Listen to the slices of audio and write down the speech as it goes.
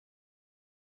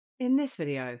In this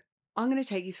video, I'm going to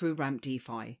take you through RAMP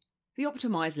DeFi, the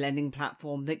optimised lending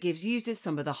platform that gives users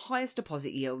some of the highest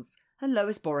deposit yields and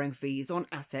lowest borrowing fees on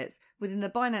assets within the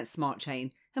Binance Smart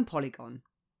Chain and Polygon.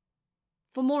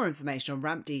 For more information on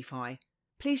RAMP DeFi,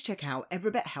 please check out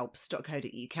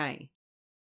everybethelps.co.uk.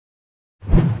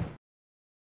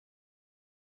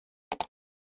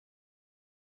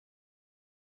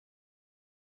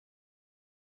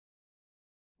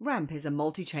 RAMP is a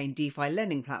multi-chain DeFi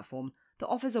lending platform that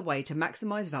offers a way to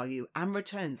maximise value and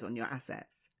returns on your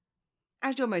assets.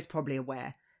 As you're most probably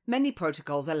aware, many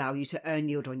protocols allow you to earn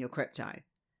yield on your crypto.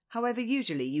 However,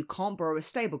 usually you can't borrow a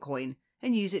stablecoin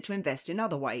and use it to invest in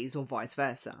other ways or vice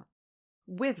versa.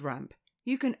 With RAMP,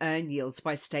 you can earn yields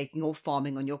by staking or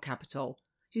farming on your capital.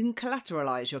 You can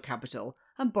collateralise your capital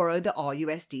and borrow the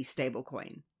rUSD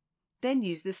stablecoin. Then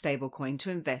use the stablecoin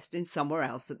to invest in somewhere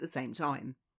else at the same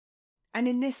time. And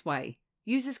in this way,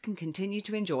 users can continue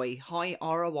to enjoy high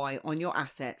ROI on your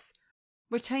assets,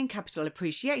 retain capital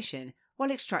appreciation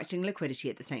while extracting liquidity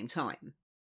at the same time.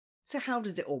 So how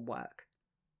does it all work?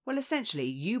 Well, essentially,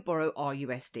 you borrow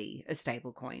rUSD, a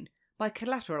stablecoin, by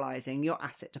collateralising your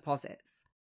asset deposits.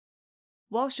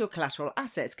 Whilst your collateral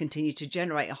assets continue to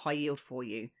generate a high yield for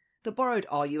you, the borrowed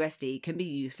rUSD can be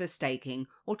used for staking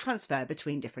or transfer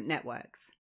between different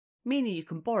networks, meaning you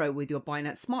can borrow with your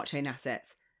Binance Smart Chain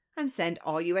assets and send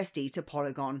rUSD to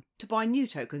Polygon to buy new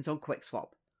tokens on QuickSwap,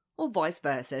 or vice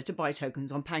versa to buy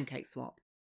tokens on PancakeSwap.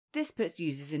 This puts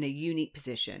users in a unique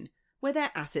position where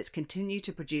their assets continue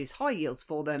to produce high yields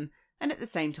for them, and at the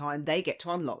same time they get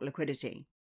to unlock liquidity.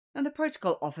 And the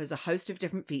protocol offers a host of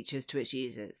different features to its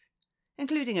users,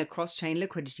 including a cross-chain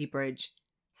liquidity bridge,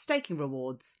 staking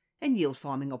rewards, and yield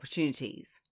farming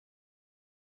opportunities.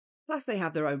 Plus, they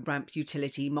have their own RAMP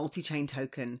utility multi-chain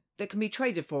token that can be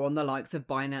traded for on the likes of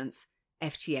Binance,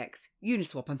 FTX,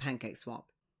 Uniswap and PancakeSwap.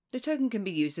 The token can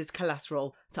be used as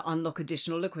collateral to unlock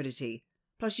additional liquidity,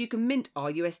 plus you can mint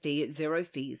rUSD at zero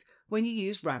fees when you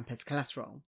use RAMP as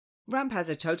collateral. RAMP has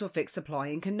a total fixed supply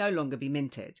and can no longer be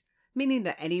minted, meaning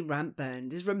that any RAMP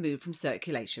burned is removed from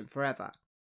circulation forever.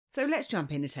 So let's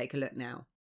jump in and take a look now.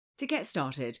 To get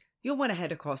started, you'll want to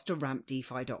head across to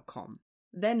rampdefi.com,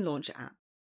 then launch app.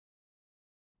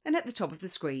 And at the top of the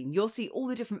screen, you'll see all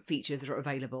the different features that are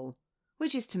available,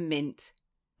 which is to mint,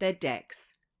 their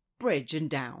DEX, bridge and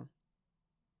DAO.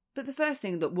 But the first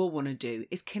thing that we'll want to do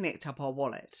is connect up our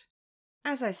wallet.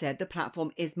 As I said, the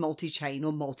platform is multi-chain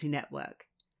or multi-network,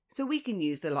 so we can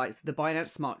use the likes of the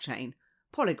Binance Smart Chain,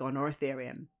 Polygon or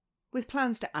Ethereum, with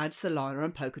plans to add Solana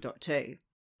and Polkadot too.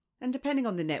 And depending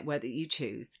on the network that you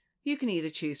choose, you can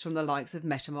either choose from the likes of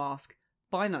MetaMask,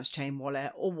 Binance Chain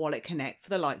Wallet or Wallet Connect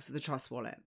for the likes of the Trust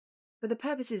Wallet. For the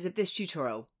purposes of this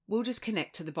tutorial, we'll just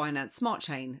connect to the Binance Smart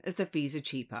Chain as the fees are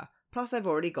cheaper, plus I've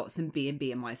already got some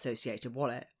BNB in my associated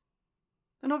wallet.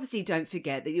 And obviously don't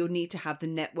forget that you'll need to have the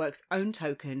network's own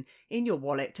token in your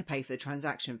wallet to pay for the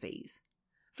transaction fees.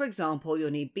 For example, you'll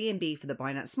need BNB for the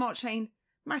Binance Smart Chain,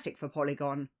 Matic for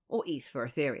Polygon, or ETH for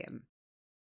Ethereum.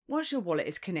 Once your wallet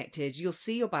is connected, you'll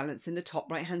see your balance in the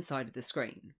top right hand side of the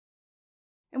screen.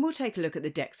 And we'll take a look at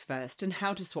the DEX first and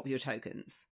how to swap your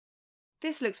tokens.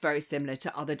 This looks very similar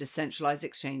to other decentralized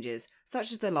exchanges,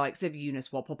 such as the likes of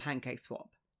Uniswap or PancakeSwap.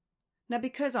 Now,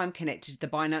 because I'm connected to the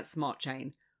Binance Smart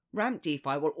Chain, RAMP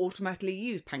DeFi will automatically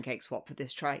use PancakeSwap for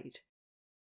this trade.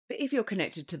 But if you're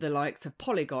connected to the likes of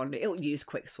Polygon, it'll use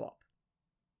QuickSwap.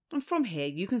 And from here,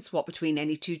 you can swap between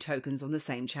any two tokens on the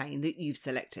same chain that you've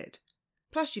selected.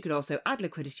 Plus, you can also add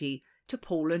liquidity to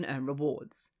pool and earn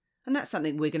rewards. And that's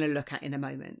something we're going to look at in a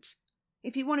moment.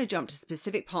 If you want to jump to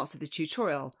specific parts of the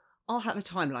tutorial, I'll have a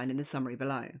timeline in the summary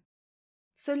below.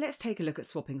 So let's take a look at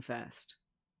swapping first.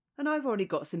 And I've already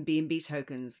got some BNB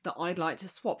tokens that I'd like to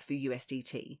swap for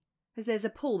USDT, as there's a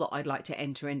pool that I'd like to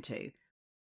enter into,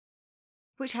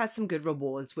 which has some good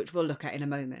rewards which we'll look at in a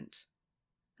moment.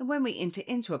 And when we enter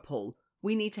into a pool,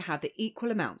 we need to have the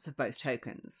equal amounts of both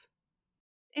tokens.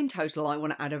 In total, I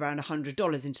want to add around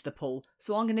 $100 into the pool,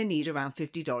 so I'm going to need around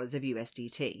 $50 of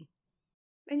USDT.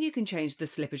 And you can change the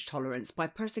slippage tolerance by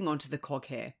pressing onto the cog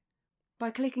here, by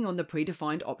clicking on the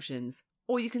predefined options,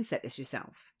 or you can set this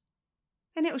yourself.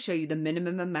 And it will show you the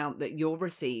minimum amount that you'll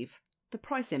receive, the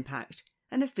price impact,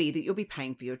 and the fee that you'll be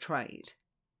paying for your trade.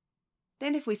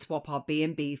 Then if we swap our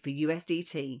BNB for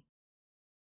USDT,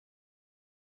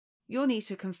 you'll need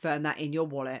to confirm that in your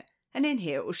wallet, and in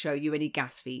here it will show you any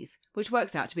gas fees, which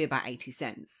works out to be about 80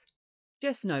 cents.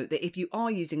 Just note that if you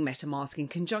are using MetaMask in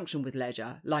conjunction with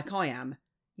Ledger, like I am,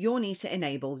 you'll need to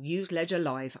enable Use Ledger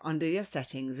Live under your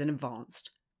settings in Advanced.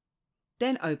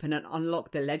 Then open and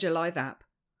unlock the Ledger Live app,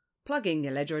 plug in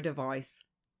your Ledger device,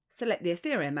 select the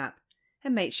Ethereum app,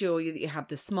 and make sure that you have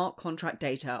the smart contract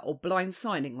data or blind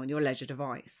signing on your ledger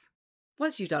device.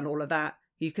 Once you've done all of that,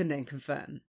 you can then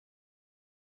confirm.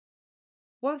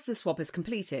 Once the swap is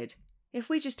completed, if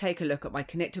we just take a look at my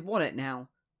connected wallet now,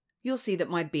 you'll see that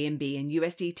my BNB and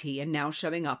USDT are now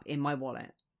showing up in my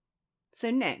wallet. So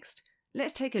next,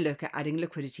 let's take a look at adding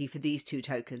liquidity for these two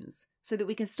tokens so that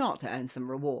we can start to earn some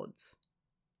rewards.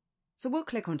 So we'll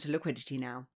click onto liquidity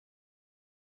now.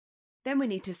 Then we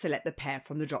need to select the pair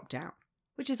from the drop-down,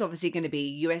 which is obviously going to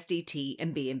be USDT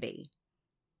and BNB.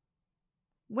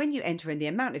 When you enter in the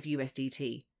amount of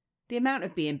USDT, the amount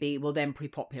of BNB will then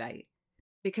pre-populate,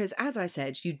 because as I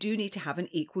said, you do need to have an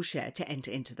equal share to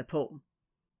enter into the pool.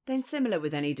 Then similar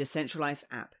with any decentralized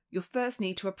app, you'll first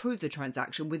need to approve the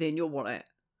transaction within your wallet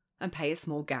and pay a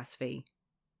small gas fee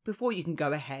before you can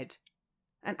go ahead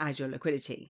and add your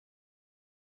liquidity.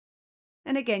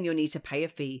 And again, you'll need to pay a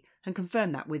fee and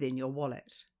confirm that within your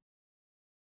wallet.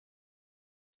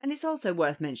 And it's also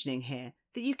worth mentioning here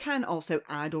that you can also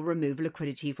add or remove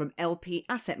liquidity from LP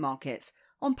asset markets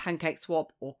on PancakeSwap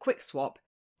or QuickSwap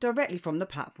directly from the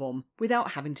platform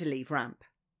without having to leave RAMP.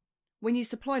 When you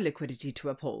supply liquidity to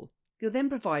a pool, you're then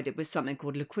provided with something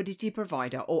called Liquidity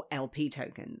Provider or LP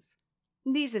tokens.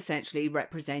 These essentially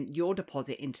represent your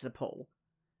deposit into the pool,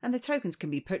 and the tokens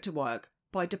can be put to work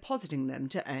by depositing them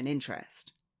to earn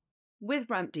interest. With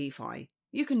RAMP DeFi,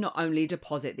 you can not only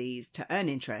deposit these to earn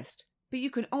interest, but you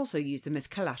can also use them as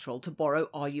collateral to borrow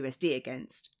rUSD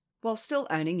against, while still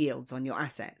earning yields on your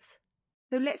assets.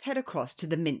 So let's head across to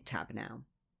the Mint tab now.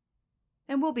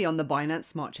 And we'll be on the Binance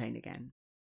Smart Chain again.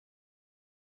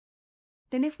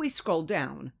 Then if we scroll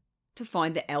down to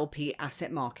find the LP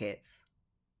asset markets,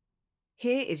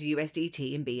 here is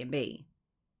USDT and BNB,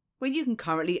 where you can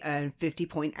currently earn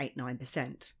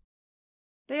 50.89%.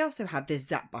 They also have this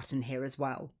Zap button here as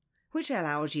well, which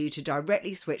allows you to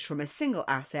directly switch from a single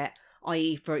asset,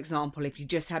 i.e. for example if you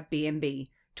just had BNB,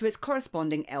 to its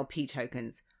corresponding LP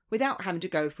tokens, without having to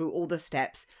go through all the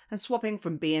steps and swapping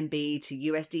from BNB to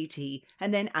USDT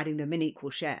and then adding them in equal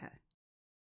share.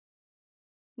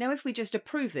 Now if we just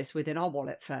approve this within our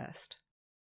wallet first,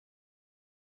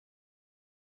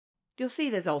 you'll see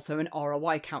there's also an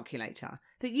ROI calculator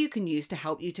that you can use to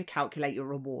help you to calculate your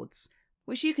rewards,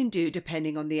 which you can do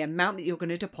depending on the amount that you're going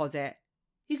to deposit.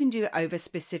 You can do it over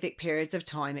specific periods of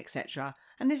time, etc.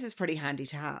 And this is pretty handy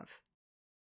to have.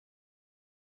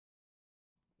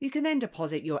 You can then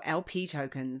deposit your LP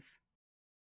tokens,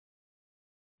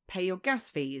 pay your gas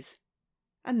fees,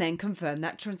 and then confirm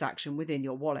that transaction within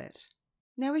your wallet.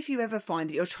 Now, if you ever find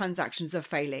that your transactions are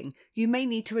failing, you may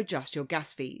need to adjust your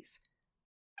gas fees.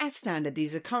 As standard,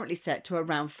 these are currently set to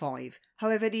around 5,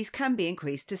 however these can be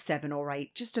increased to 7 or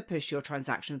 8 just to push your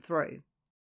transaction through.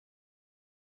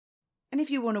 And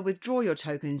if you want to withdraw your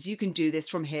tokens, you can do this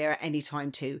from here at any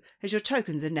time too, as your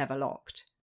tokens are never locked.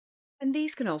 And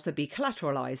these can also be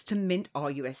collateralized to mint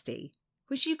rUSD,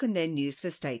 which you can then use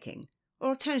for staking, or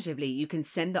alternatively you can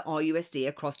send the rUSD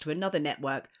across to another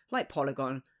network like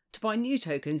Polygon to buy new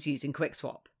tokens using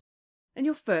QuickSwap. And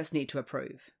you'll first need to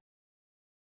approve.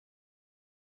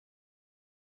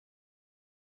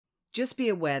 Just be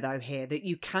aware though here that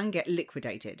you can get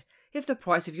liquidated if the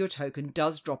price of your token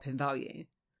does drop in value.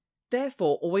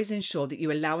 Therefore, always ensure that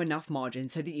you allow enough margin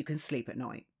so that you can sleep at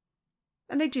night.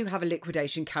 And they do have a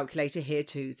liquidation calculator here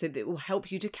too, so that it will help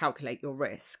you to calculate your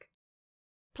risk.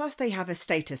 Plus they have a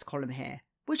status column here,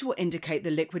 which will indicate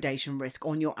the liquidation risk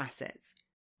on your assets.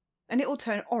 And it will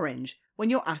turn orange when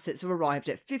your assets have arrived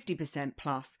at 50%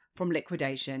 plus from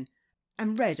liquidation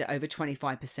and red at over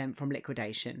 25% from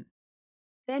liquidation.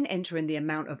 Then enter in the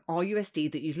amount of rUSD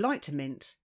that you'd like to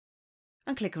mint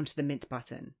and click onto the Mint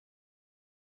button.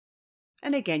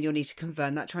 And again, you'll need to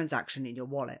confirm that transaction in your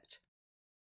wallet.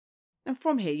 And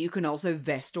from here, you can also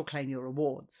vest or claim your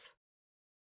rewards.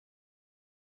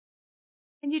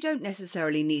 And you don't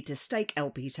necessarily need to stake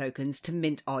LP tokens to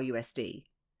mint rUSD,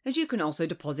 as you can also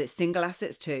deposit single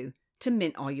assets too to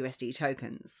mint rUSD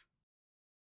tokens.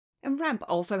 And RAMP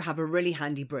also have a really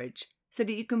handy bridge so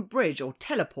that you can bridge or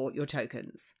teleport your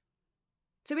tokens.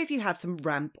 So if you have some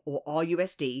RAMP or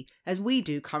rUSD, as we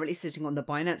do currently sitting on the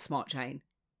Binance Smart Chain,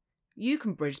 you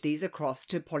can bridge these across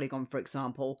to Polygon, for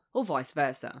example, or vice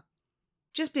versa.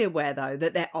 Just be aware though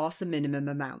that there are some minimum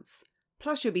amounts,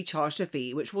 plus you'll be charged a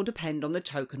fee which will depend on the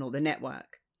token or the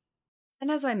network. And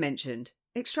as I mentioned,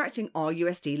 extracting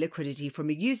rUSD liquidity from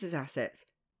a user's assets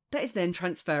that is then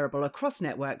transferable across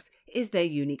networks is their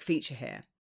unique feature here.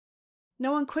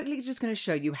 Now I'm quickly just going to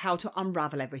show you how to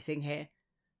unravel everything here.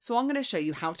 So I'm going to show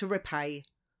you how to repay,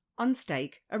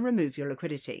 unstake and remove your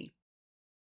liquidity.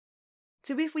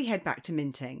 So if we head back to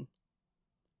minting,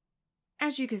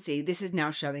 As you can see, this is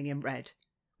now showing in red,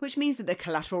 which means that the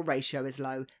collateral ratio is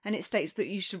low, and it states that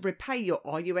you should repay your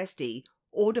rUSD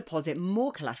or deposit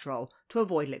more collateral to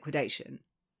avoid liquidation.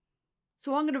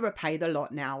 So I'm going to repay the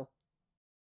lot now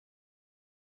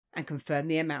and confirm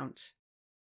the amount.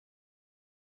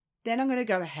 Then I'm going to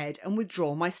go ahead and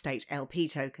withdraw my state LP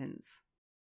tokens.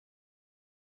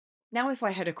 Now if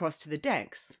I head across to the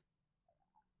DEX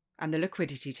and the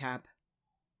liquidity tab,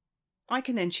 I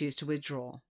can then choose to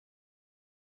withdraw.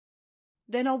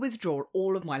 Then I'll withdraw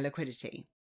all of my liquidity.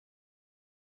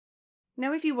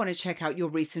 Now if you want to check out your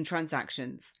recent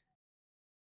transactions,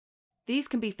 these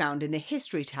can be found in the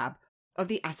History tab of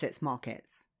the Assets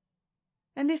Markets.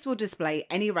 And this will display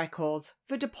any records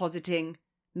for depositing,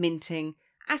 minting,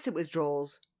 asset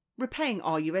withdrawals, repaying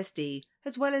rUSD,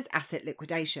 as well as asset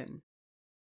liquidation.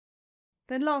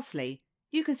 Then lastly,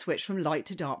 you can switch from light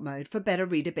to dark mode for better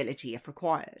readability if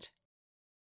required.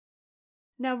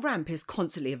 Now RAMP is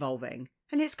constantly evolving,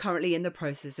 and it's currently in the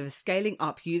process of scaling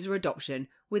up user adoption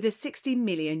with a $60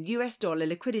 million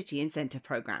liquidity incentive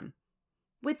program.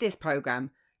 With this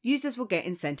program, users will get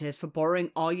incentives for borrowing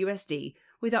rUSD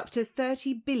with up to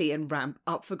 30 billion RAMP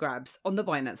up for grabs on the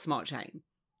Binance Smart Chain.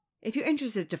 If you're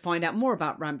interested to find out more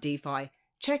about RAMP DeFi,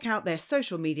 check out their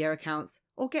social media accounts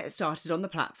or get started on the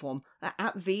platform at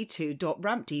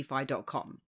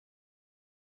appv2.rampdefi.com.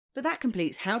 But that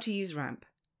completes how to use RAMP.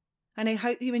 And I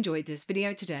hope you enjoyed this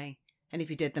video today. And if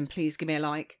you did, then please give me a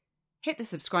like, hit the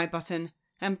subscribe button,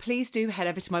 and please do head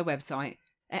over to my website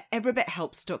at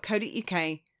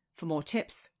everybithelps.co.uk for more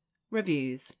tips,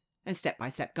 reviews, and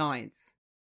step-by-step guides.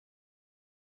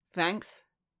 Thanks,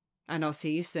 and I'll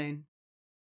see you soon.